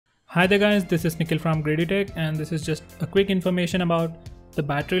Hi there guys, this is Nikhil from GreedyTech and this is just a quick information about the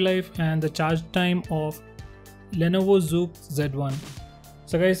battery life and the charge time of Lenovo ZUK Z1.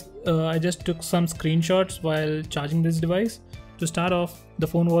 So guys, I just took some screenshots while charging this device. To start off, the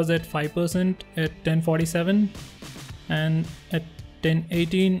phone was at 5% at 10:47 and at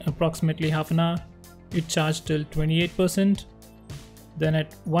 10:18, approximately half an hour, it charged till 28%. Then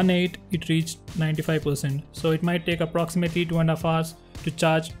at 1:08 it reached 95%. So it might take approximately 2.5 hours to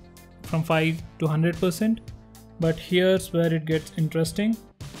charge from 5 to 100%. But here's where it gets interesting.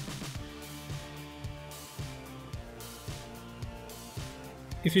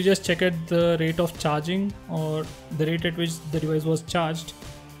 If you just check at the rate of charging or the rate at which the device was charged,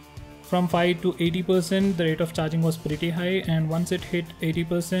 from 5 to 80% the rate of charging was pretty high, and once it hit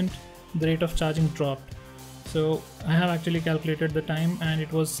 80% the rate of charging dropped. So I have actually calculated the time and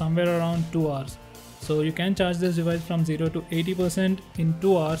it was somewhere around 2 hours. So you can charge this device from 0 to 80% in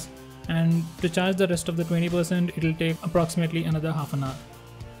 2 hours, and to charge the rest of the 20% it will take approximately another half an hour.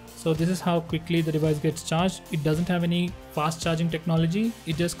 So this is how quickly the device gets charged. It doesn't have any fast charging technology.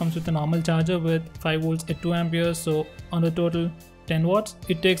 It just comes with a normal charger with 5 volts at 2 amperes. So on the total 10 watts.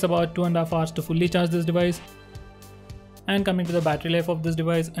 It takes about 2.5 hours to fully charge this device. And coming to the battery life of this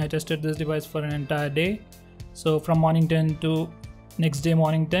device, I tested this device for an entire day. So from morning 10 to next day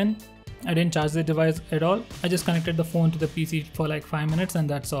morning 10, I didn't charge the device at all. I just connected the phone to the PC for like 5 minutes and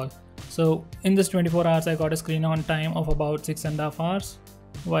that's all. So in this 24 hours I got a screen on time of about 6.5 hours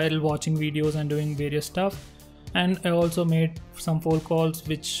while watching videos and doing various stuff. And I also made some phone calls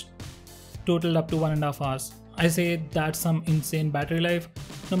which totaled up to 1.5 hours. I say that's some insane battery life.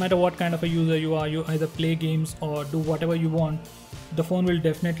 No matter what kind of a user you are, you either play games or do whatever you want, the phone will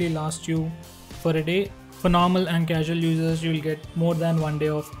definitely last you for a day. For normal and casual users, you will get more than 1 day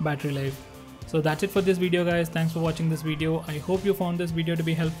of battery life. So that's it for this video guys. Thanks for watching this video. I hope you found this video to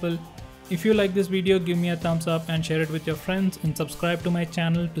be helpful. If you like this video, give me a thumbs up and share it with your friends, and subscribe to my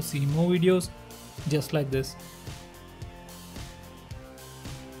channel to see more videos just like this.